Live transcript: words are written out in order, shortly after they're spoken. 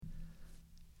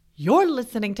You're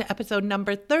listening to episode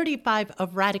number 35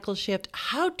 of Radical Shift,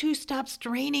 how to stop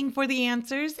straining for the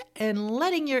answers and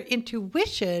letting your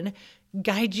intuition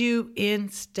guide you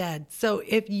instead. So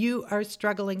if you are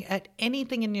struggling at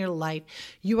anything in your life,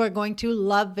 you are going to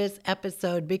love this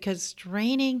episode because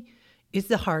straining is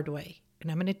the hard way. And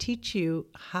I'm going to teach you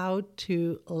how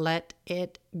to let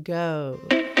it go.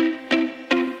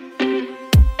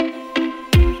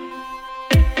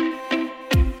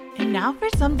 And now for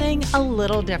something a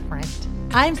little different.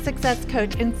 I'm success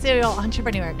coach and serial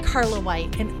entrepreneur Carla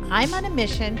White, and I'm on a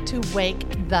mission to wake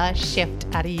the shift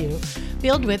out of you.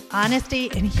 Filled with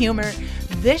honesty and humor,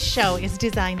 this show is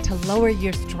designed to lower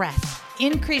your stress,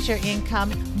 increase your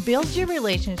income, build your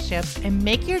relationships, and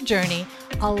make your journey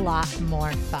a lot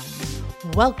more fun.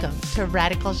 Welcome to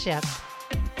Radical Shift.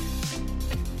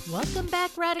 Welcome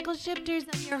back, Radical Shifters.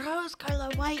 I'm your host,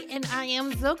 Carla White, and I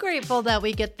am so grateful that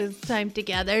we get this time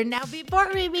together. Now, before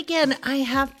we begin, I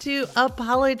have to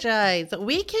apologize.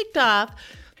 We kicked off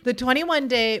the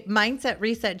 21-day Mindset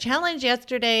Reset Challenge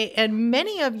yesterday, and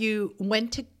many of you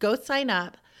went to go sign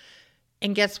up.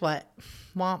 And guess what?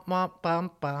 Womp, womp, bum,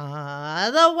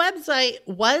 bum. The website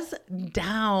was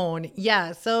down.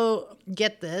 Yeah, so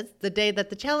get this. The day that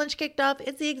the challenge kicked off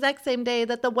is the exact same day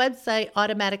that the website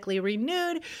automatically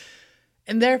renewed.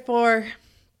 And therefore,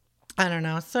 I don't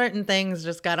know, certain things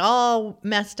just got all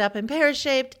messed up and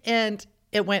pear-shaped and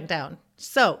it went down.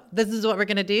 So this is what we're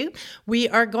going to do. We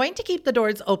are going to keep the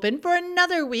doors open for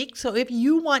another week. So if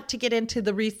you want to get into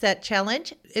the Reset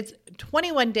Challenge, it's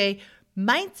 21-day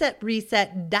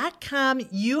mindsetreset.com.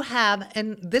 You have,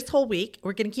 and this whole week,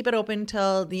 we're going to keep it open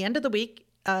until the end of the week,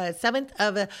 7th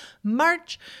of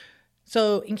March.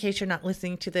 So in case you're not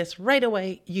listening to this right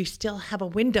away, you still have a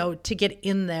window to get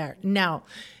in there. Now,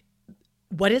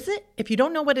 what is it? If you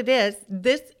don't know what it is,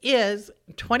 this is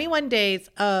 21 days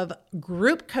of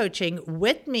group coaching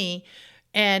with me.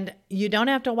 And you don't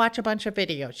have to watch a bunch of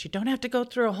videos. You don't have to go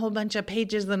through a whole bunch of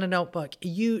pages in a notebook.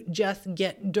 You just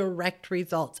get direct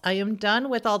results. I am done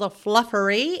with all the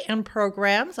fluffery and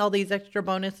programs, all these extra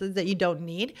bonuses that you don't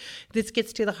need. This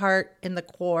gets to the heart and the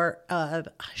core of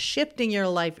shifting your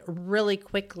life really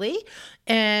quickly.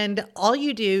 And all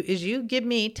you do is you give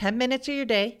me 10 minutes of your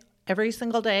day, every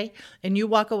single day, and you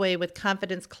walk away with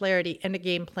confidence, clarity, and a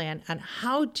game plan on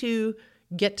how to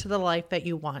get to the life that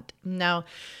you want. Now,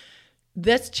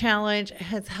 this challenge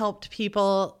has helped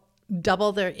people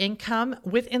double their income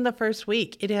within the first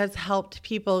week. It has helped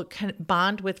people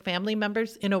bond with family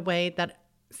members in a way that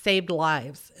saved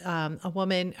lives. A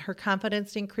woman, her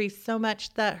confidence increased so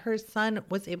much that her son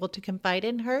was able to confide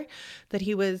in her that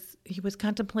he was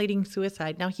contemplating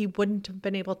suicide. Now, he wouldn't have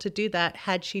been able to do that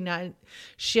had she not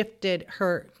shifted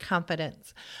her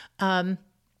confidence. And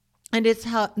it's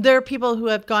how there are people who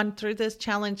have gone through this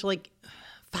challenge like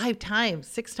 5 times,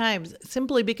 6 times,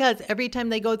 simply because every time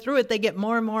they go through it, they get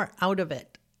more and more out of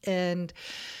it. And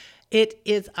it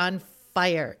is on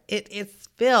fire. It is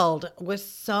filled with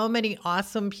so many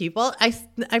awesome people. I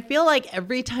feel like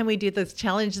every time we do this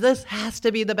challenge, this has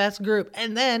to be the best group.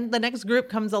 And then the next group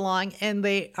comes along and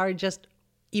they are just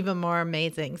even more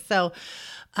amazing. So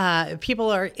people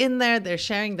are in there, they're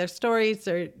sharing their stories,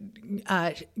 they're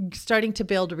starting to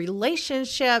build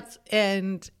relationships,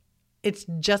 and it's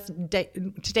just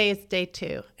today is day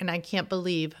 2, and I can't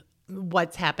believe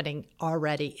what's happening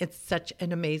already. It's such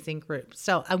an amazing group.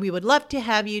 So we would love to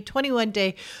have you.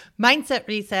 21-day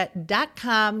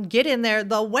mindsetreset.com. Get in there.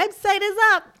 The website is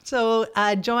up. So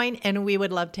join, and we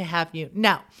would love to have you.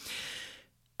 Now,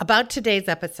 about today's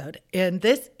episode, and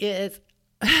this is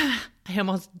I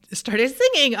almost started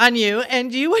singing on you,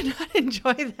 and you would not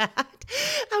enjoy that.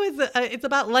 It's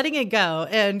about letting it go,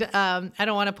 and I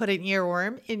don't want to put an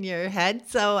earworm in your head,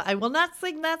 so I will not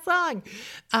sing that song.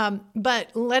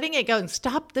 But letting it go and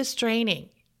stop the straining.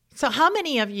 So how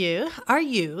many of you are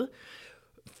you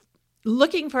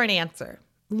looking for an answer?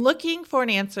 Looking for an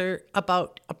answer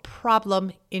about a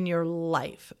problem in your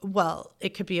life? Well,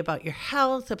 it could be about your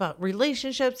health, about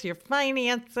relationships, your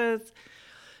finances,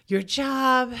 your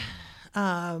job,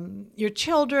 your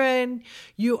children.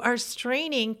 You are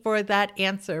straining for that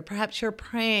answer. Perhaps you're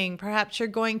praying. Perhaps you're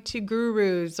going to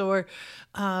gurus or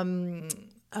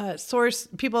source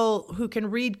people who can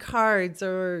read cards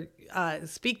or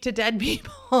speak to dead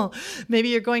people. Maybe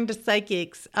you're going to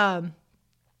psychics.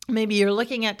 Maybe you're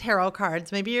looking at tarot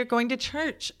cards. Maybe you're going to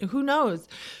church. Who knows?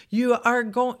 You are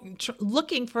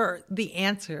looking for the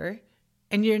answer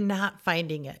and you're not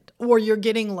finding it. Or you're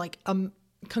getting like a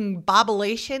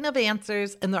combobulation of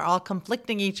answers and they're all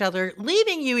conflicting each other,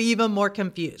 leaving you even more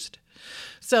confused.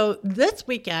 So this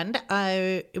weekend,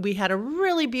 we had a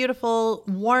really beautiful,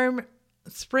 warm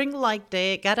spring-like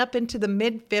day. It got up into the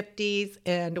mid-50s,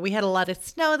 and we had a lot of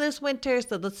snow this winter,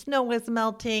 so the snow was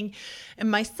melting. And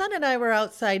my son and I were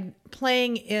outside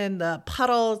playing in the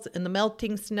puddles in the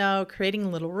melting snow,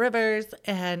 creating little rivers.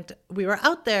 And we were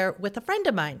out there with a friend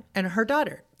of mine and her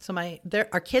daughter. So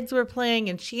our kids were playing,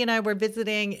 and she and I were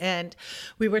visiting, and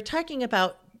we were talking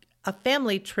about a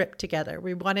family trip together.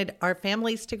 We wanted our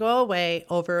families to go away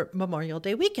over Memorial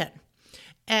Day weekend.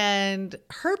 And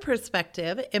her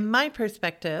perspective and my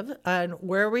perspective on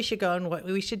where we should go and what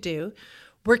we should do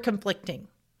were conflicting.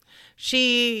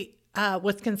 She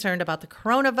was concerned about the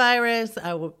coronavirus.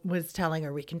 I was telling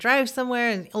her we can drive somewhere,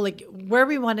 and like where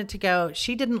we wanted to go.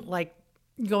 She didn't like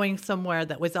going somewhere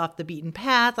that was off the beaten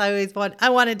path. I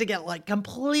wanted to get like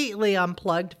completely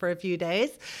unplugged for a few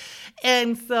days.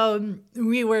 And so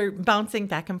we were bouncing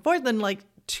back and forth, and like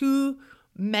two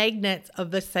magnets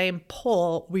of the same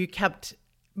pole, we kept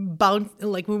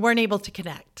like we weren't able to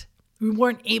connect. We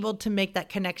weren't able to make that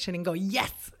connection and go,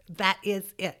 yes, that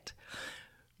is it.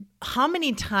 How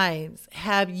many times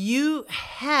have you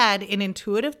had an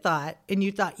intuitive thought and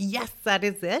you thought, yes, that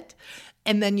is it,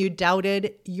 and then you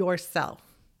doubted yourself?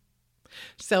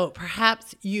 So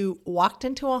perhaps you walked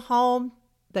into a home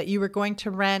that you were going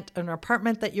to rent, an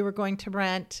apartment that you were going to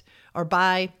rent or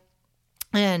buy,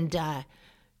 and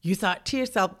you thought to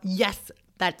yourself, yes,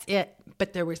 that's it.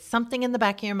 But there was something in the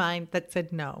back of your mind that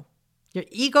said no. Your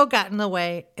ego got in the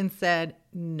way and said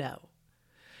no.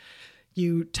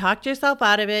 You talked yourself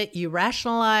out of it, you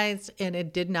rationalized, and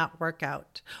it did not work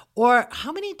out. Or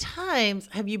how many times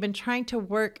have you been trying to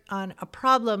work on a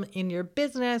problem in your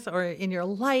business or in your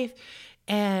life,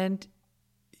 and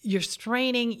you're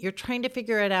straining, you're trying to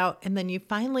figure it out, and then you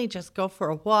finally just go for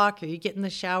a walk, or you get in the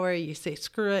shower, you say,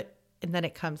 screw it, and then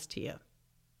it comes to you.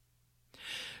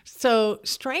 So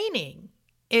straining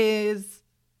is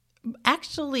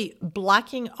actually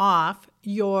blocking off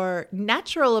your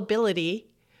natural ability,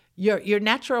 your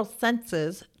natural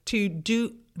senses to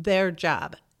do their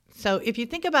job. So if you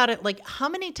think about it, like how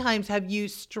many times have you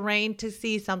strained to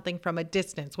see something from a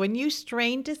distance? When you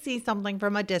strain to see something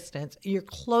from a distance, you're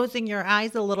closing your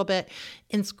eyes a little bit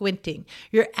and squinting.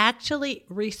 You're actually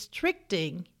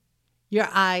restricting your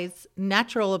eyes'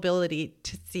 natural ability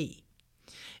to see.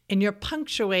 And you're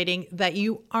punctuating that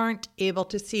you aren't able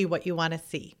to see what you want to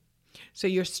see. So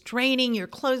you're straining, you're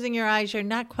closing your eyes, you're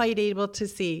not quite able to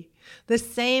see. The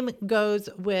same goes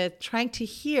with trying to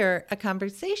hear a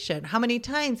conversation. How many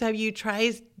times have you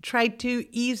tried to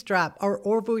eavesdrop or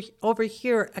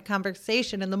overhear a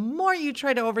conversation? And the more you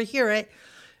try to overhear it,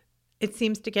 it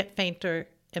seems to get fainter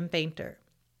and fainter.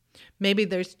 Maybe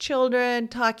there's children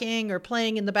talking or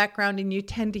playing in the background, and you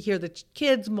tend to hear the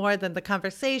kids more than the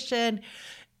conversation.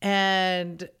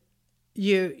 And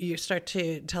you start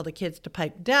to tell the kids to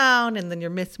pipe down, and then you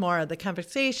miss more of the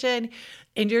conversation,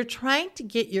 and you're trying to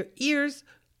get your ears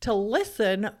to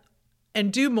listen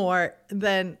and do more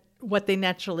than what they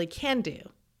naturally can do.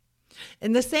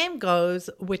 And the same goes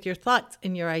with your thoughts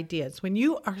and your ideas. When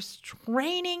you are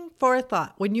straining for a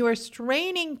thought, when you are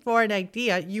straining for an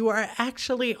idea, you are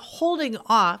actually holding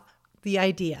off the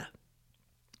idea.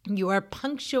 You are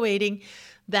punctuating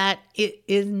that it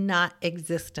is not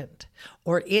existent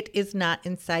or it is not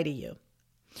inside of you.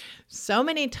 So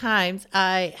many times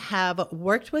I have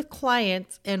worked with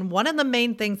clients, and one of the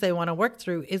main things they want to work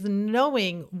through is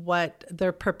knowing what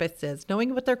their purpose is,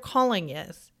 knowing what their calling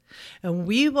is. And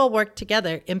we will work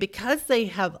together. And because they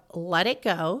have let it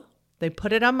go, they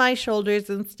put it on my shoulders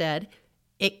instead,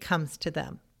 it comes to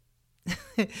them.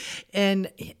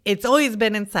 And it's always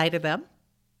been inside of them.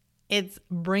 It's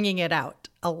bringing it out,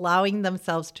 allowing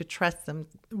themselves to trust them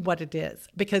what it is.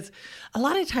 Because a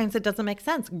lot of times it doesn't make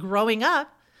sense. Growing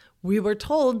up, we were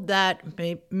told that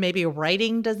maybe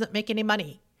writing doesn't make any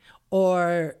money,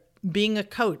 or being a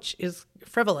coach is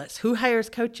frivolous. Who hires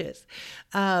coaches?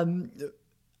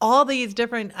 All these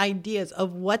different ideas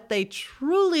of what they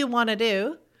truly want to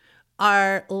do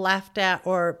are laughed at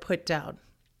or put down.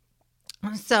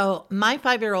 So my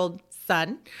 5-year-old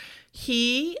son,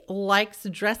 he likes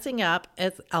dressing up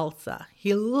as Elsa.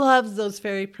 He loves those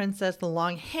fairy princess, the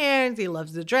long hairs. He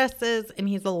loves the dresses, and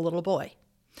he's a little boy.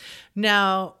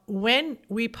 Now, when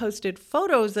we posted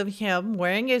photos of him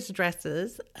wearing his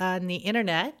dresses on the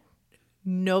internet,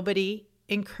 nobody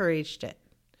encouraged it.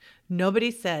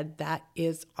 Nobody said that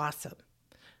is awesome.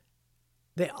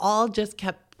 They all just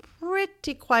kept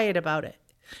pretty quiet about it.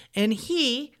 And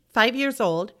he, 5 years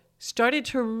old, started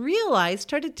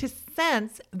to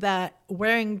sense that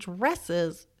wearing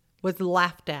dresses was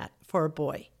laughed at for a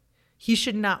boy. He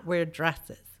should not wear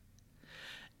dresses.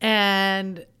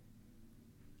 And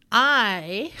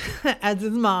I, as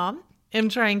his mom, am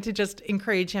trying to just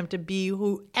encourage him to be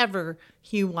whoever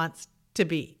he wants to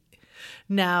be.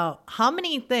 Now, how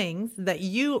many things that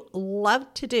you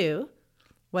love to do,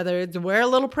 whether it's wear a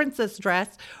little princess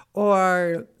dress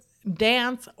or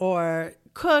dance or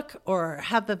cook or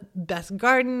have the best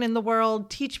garden in the world,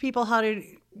 teach people how to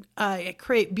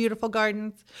create beautiful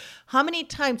gardens. How many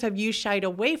times have you shied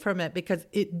away from it because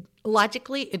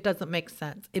logically it doesn't make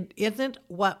sense? It isn't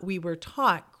what we were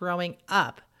taught growing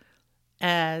up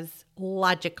as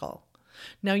logical.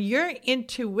 Now, your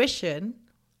intuition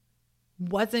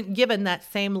wasn't given that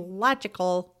same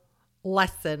logical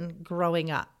lesson growing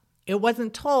up. It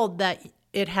wasn't told that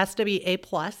it has to be A+.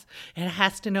 It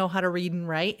has to know how to read and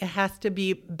write. It has to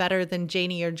be better than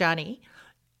Janie or Johnny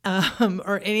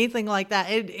or anything like that.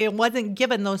 It wasn't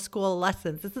given those school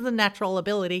lessons. This is a natural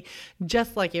ability,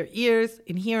 just like your ears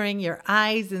and hearing, your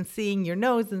eyes and seeing, your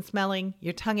nose and smelling,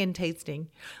 your tongue and tasting.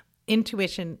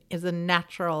 Intuition is a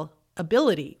natural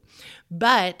ability,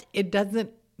 but it doesn't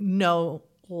know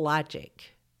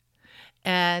logic.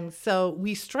 And so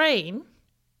we strain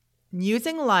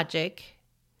using logic,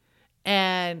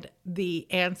 and the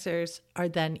answers are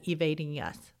then evading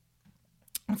us.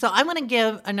 So I'm going to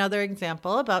give another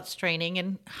example about straining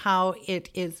and how it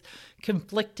is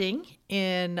conflicting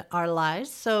in our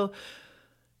lives. So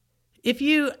if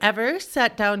you ever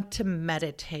sat down to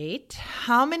meditate,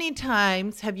 how many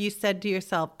times have you said to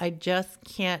yourself, I just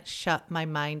can't shut my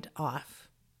mind off?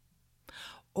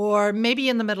 Or maybe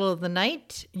in the middle of the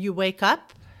night, you wake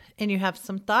up and you have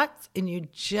some thoughts and you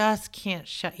just can't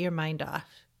shut your mind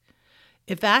off.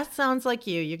 If that sounds like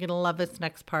you, you're going to love this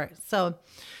next part. So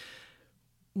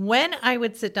when I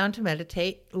would sit down to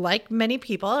meditate, like many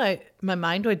people, my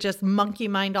mind would just monkey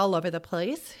mind all over the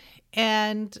place.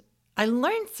 And I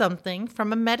learned something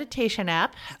from a meditation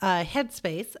app,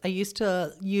 Headspace. I used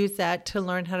to use that to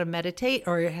learn how to meditate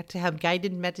or to have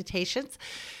guided meditations.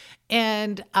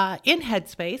 And in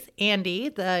Headspace, Andy,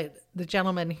 the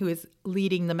gentleman who is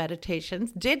leading the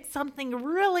meditations, did something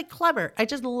really clever. I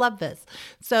just love this.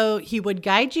 So he would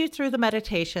guide you through the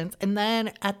meditations, and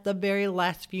then at the very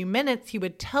last few minutes, he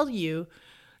would tell you,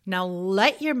 now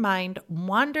let your mind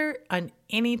wander on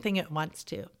anything it wants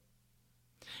to.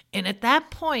 And at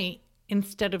that point,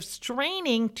 instead of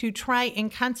straining to try and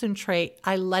concentrate,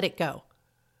 I let it go.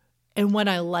 And when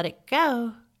I let it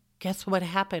go, guess what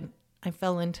happened? I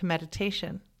fell into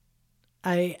meditation.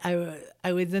 I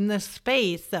was in this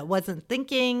space that wasn't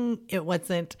thinking. It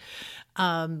wasn't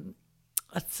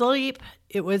asleep.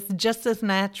 It was just this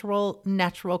natural,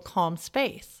 calm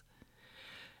space.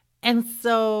 And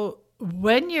so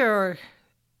when you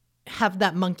have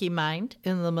that monkey mind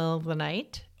in the middle of the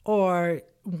night, or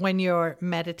when you're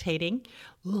meditating,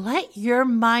 let your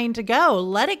mind go.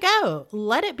 Let it go.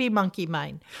 Let it be monkey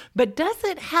mind. But does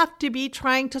it have to be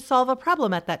trying to solve a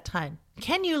problem at that time?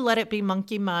 Can you let it be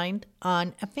monkey mind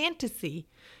on a fantasy?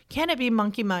 Can it be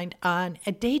monkey mind on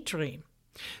a daydream?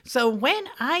 So when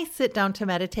I sit down to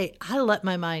meditate, I let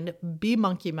my mind be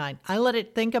monkey mind. I let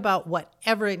it think about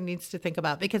whatever it needs to think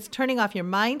about, because turning off your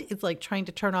mind is like trying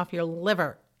to turn off your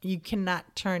liver. You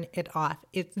cannot turn it off.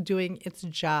 It's doing its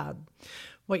job.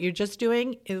 What you're just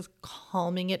doing is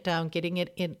calming it down, getting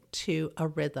it into a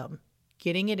rhythm,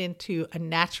 getting it into a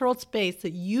natural space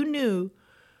that you knew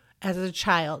as a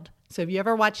child. So if you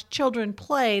ever watch children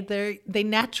play, they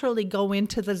naturally go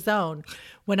into the zone.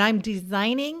 When I'm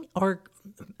designing or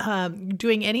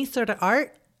doing any sort of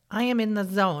art, I am in the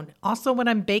zone. Also, when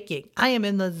I'm baking, I am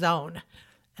in the zone.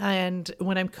 And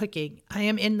when I'm cooking, I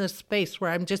am in this space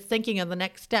where I'm just thinking of the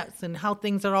next steps and how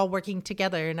things are all working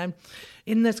together. And I'm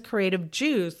in this creative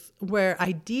juice where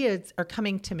ideas are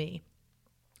coming to me.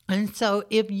 And so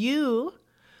if you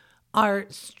are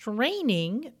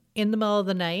straining in the middle of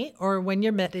the night or when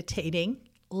you're meditating,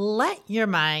 let your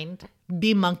mind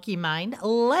be monkey mind.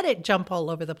 Let it jump all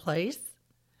over the place.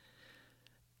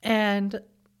 And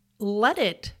let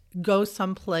it go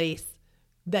someplace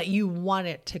that you want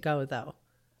it to go, though.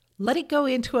 Let it go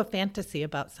into a fantasy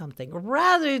about something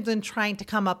rather than trying to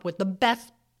come up with the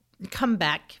best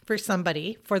comeback for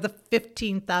somebody for the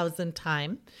 15,000th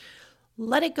time.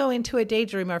 Let it go into a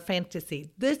daydream or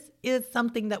fantasy. This is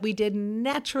something that we did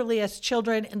naturally as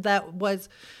children and that was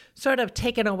sort of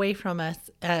taken away from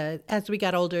us as we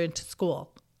got older into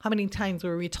school. How many times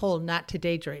were we told not to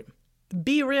daydream?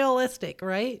 Be realistic,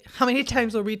 right? How many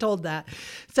times were we told that?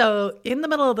 So in the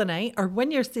middle of the night or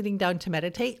when you're sitting down to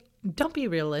meditate, don't be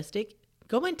realistic.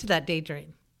 Go into that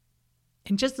daydream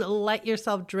and just let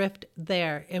yourself drift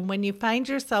there. And when you find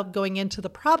yourself going into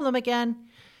the problem again,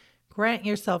 grant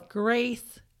yourself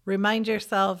grace. Remind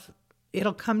yourself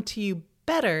it'll come to you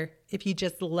better if you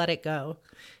just let it go.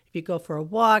 If you go for a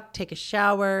walk, take a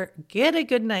shower, get a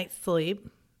good night's sleep,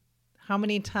 how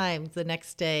many times the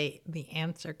next day the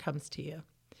answer comes to you?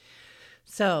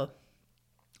 So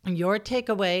your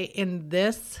takeaway in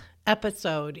this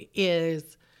episode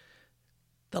is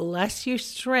the less you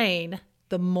strain,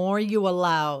 the more you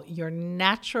allow your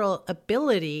natural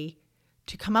ability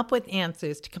to come up with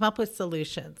answers, to come up with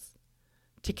solutions,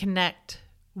 to connect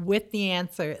with the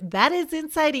answer that is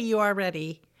inside of you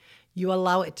already. You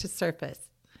allow it to surface.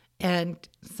 And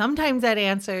sometimes that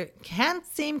answer can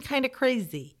seem kind of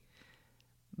crazy.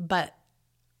 But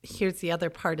here's the other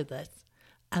part of this.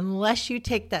 Unless you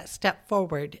take that step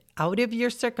forward out of your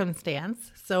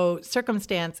circumstance, so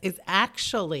circumstance is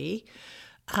actually,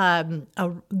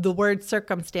 the word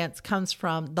circumstance comes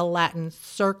from the Latin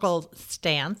circle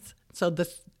stance, so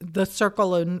the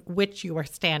circle in which you are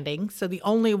standing. So the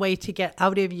only way to get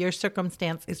out of your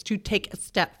circumstance is to take a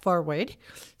step forward.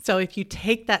 So if you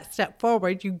take that step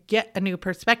forward, you get a new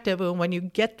perspective. And when you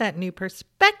get that new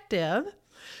perspective,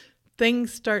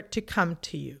 things start to come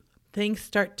to you. Things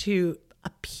start to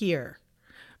appear.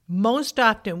 Most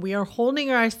often, we are holding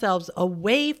ourselves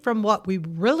away from what we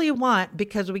really want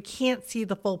because we can't see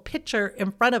the full picture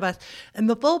in front of us. And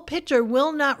the full picture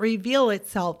will not reveal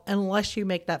itself unless you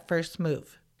make that first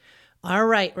move. All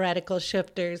right, radical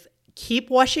shifters,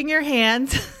 keep washing your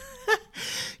hands,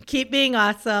 keep being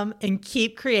awesome, and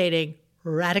keep creating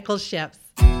radical shifts.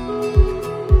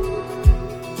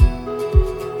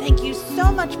 Thank you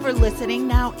so much for listening.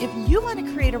 Now, if you want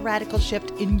to create a radical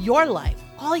shift in your life,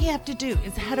 all you have to do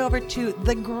is head over to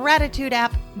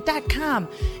thegratitudeapp.com,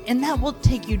 and that will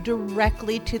take you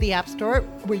directly to the App Store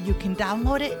where you can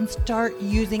download it and start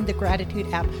using the Gratitude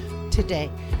app today.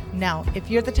 Now, if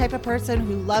you're the type of person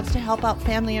who loves to help out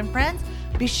family and friends,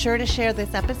 be sure to share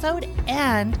this episode.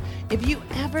 And if you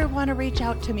ever want to reach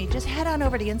out to me, just head on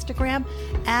over to Instagram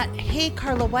at Hey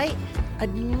Carla White.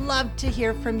 I'd love to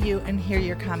hear from you and hear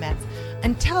your comments.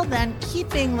 Until then, keep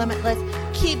being limitless,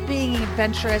 keep being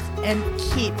adventurous, and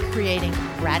keep creating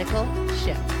radical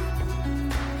shifts.